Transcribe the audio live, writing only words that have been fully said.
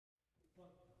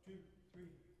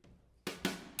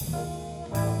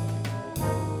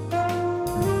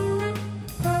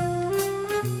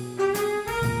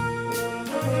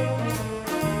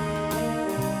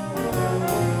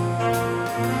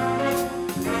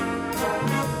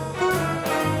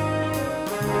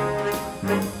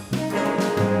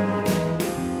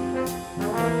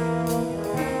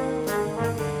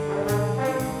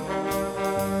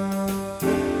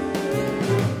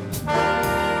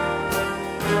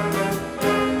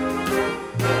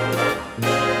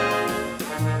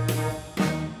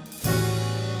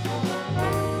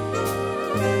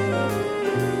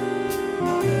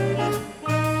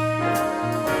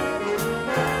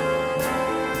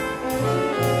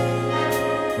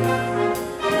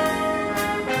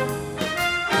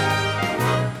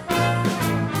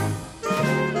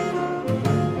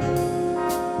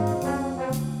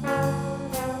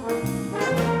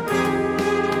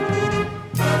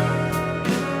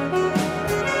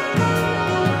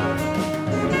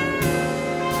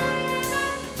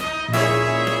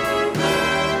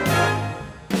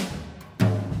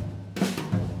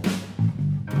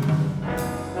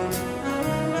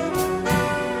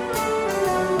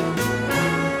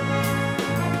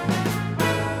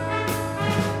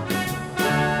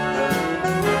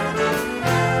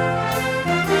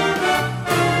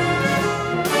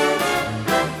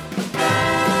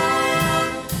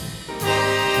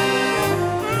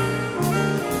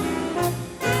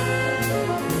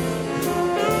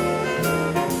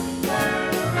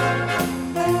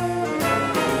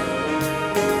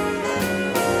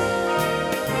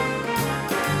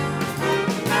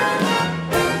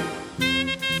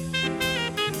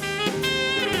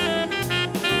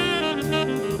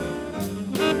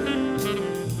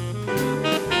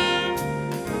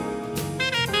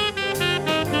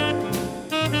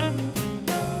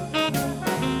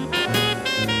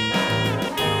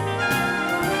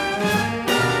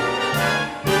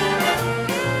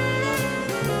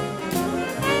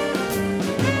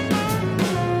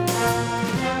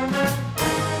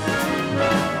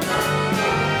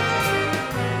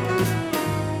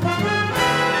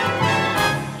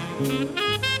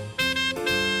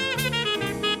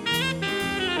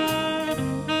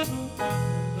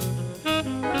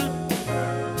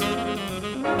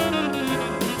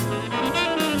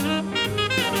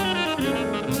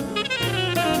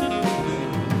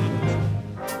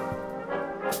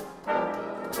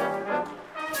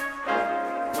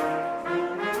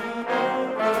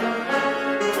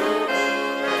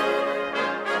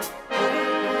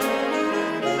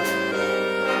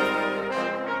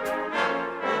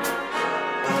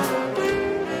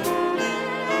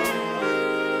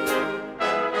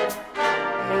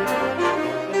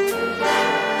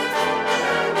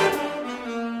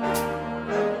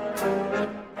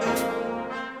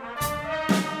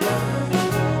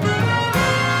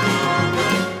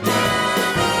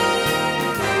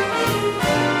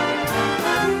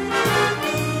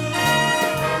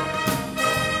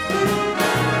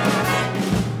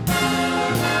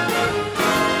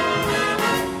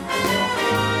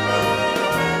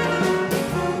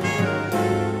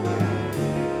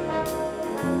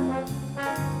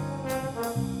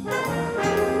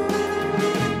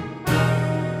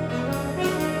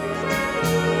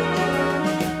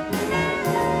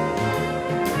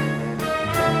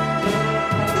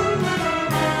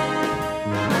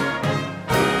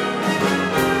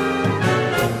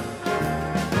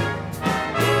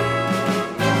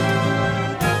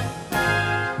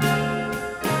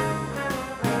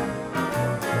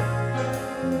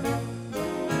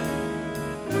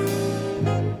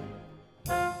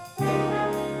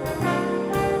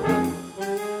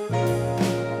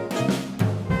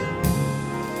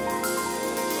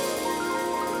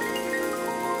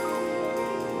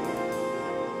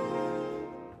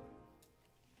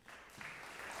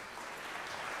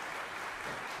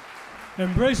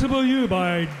Embraceable You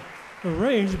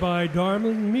arranged by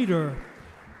Darmon Meader.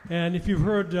 And if you've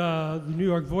heard the New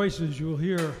York Voices, you'll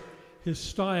hear his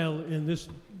style in this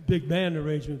big band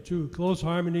arrangement too. Close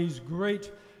harmonies, great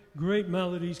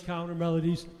melodies, counter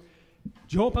melodies.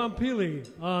 Joe Pompili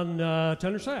on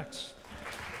tenor sax.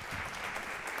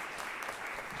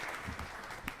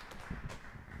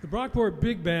 The Brockport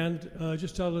Big Band,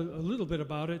 just tell a little bit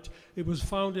about it. It was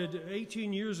founded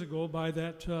 18 years ago by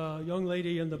that young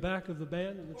lady in the back of the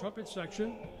band in the trumpet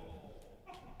section,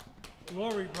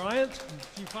 Lori Bryant.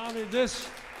 She founded this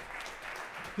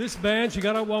band. She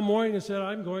got up one morning and said,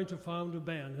 I'm going to found a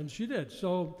band, and she did.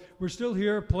 So we're still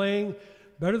here playing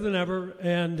better than ever,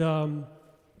 and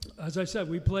as I said,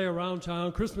 we play around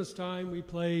town. Christmas time, we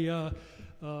play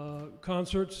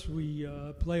concerts. We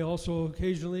play also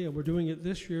occasionally, and we're doing it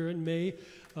this year in May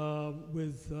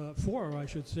with 4, I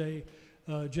should say,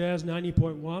 Jazz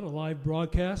 90.1, a live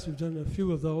broadcast. We've done a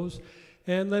few of those.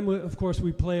 And then, of course,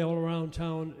 we play all around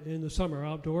town in the summer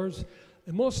outdoors,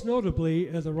 and most notably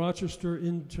at the Rochester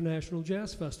International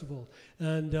Jazz Festival.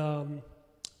 And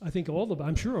I think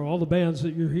I'm sure all the bands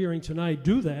that you're hearing tonight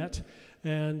do that.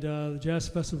 And the Jazz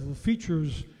Festival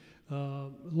features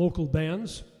local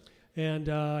bands. And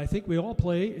I think we all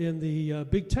play in the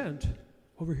big tent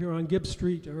over here on Gibbs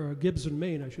Street, or Gibson,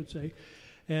 Maine, I should say.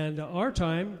 And our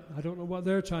time, I don't know what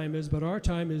their time is, but our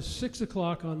time is 6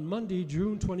 o'clock on Monday,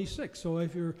 June 26th. So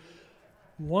if you're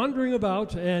wandering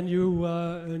about and you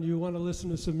want to listen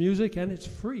to some music, and it's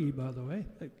free, by the way,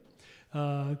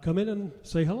 come in and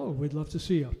say hello. We'd love to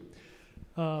see you.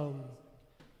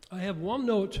 I have one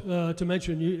note to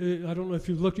mention. I don't know if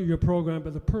you've looked at your program,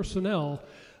 but the personnel,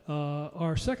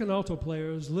 our second alto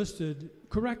player is listed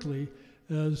correctly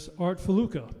as Art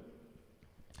Faluca.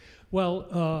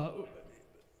 Well,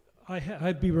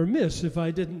 I'd be remiss if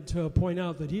I didn't point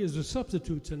out that he is a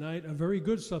substitute tonight, a very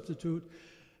good substitute,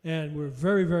 and we're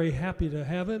very, very happy to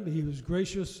have him. He was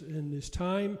gracious in his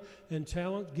time and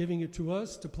talent, giving it to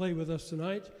us to play with us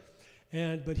tonight.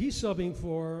 But he's subbing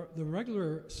for the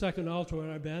regular second alto in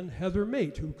our band, Heather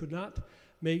Mate, who could not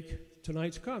make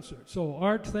tonight's concert. So,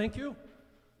 Art, thank you.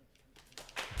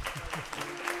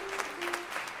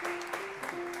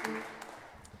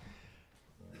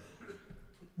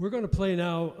 We're going to play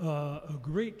now a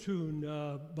great tune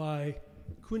by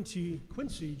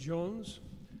Quincy Jones,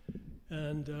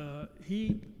 and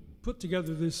he put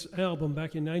together this album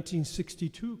back in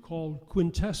 1962 called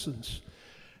Quintessence,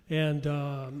 and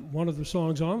one of the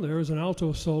songs on there is an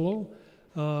alto solo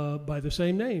by the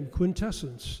same name,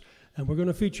 Quintessence, and we're going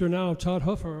to feature now Todd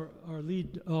Huff, our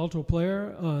lead alto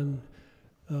player, on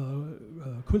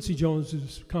Quincy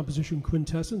Jones's composition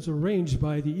Quintessence, arranged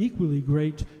by the equally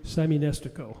great Sammy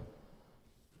Nestico.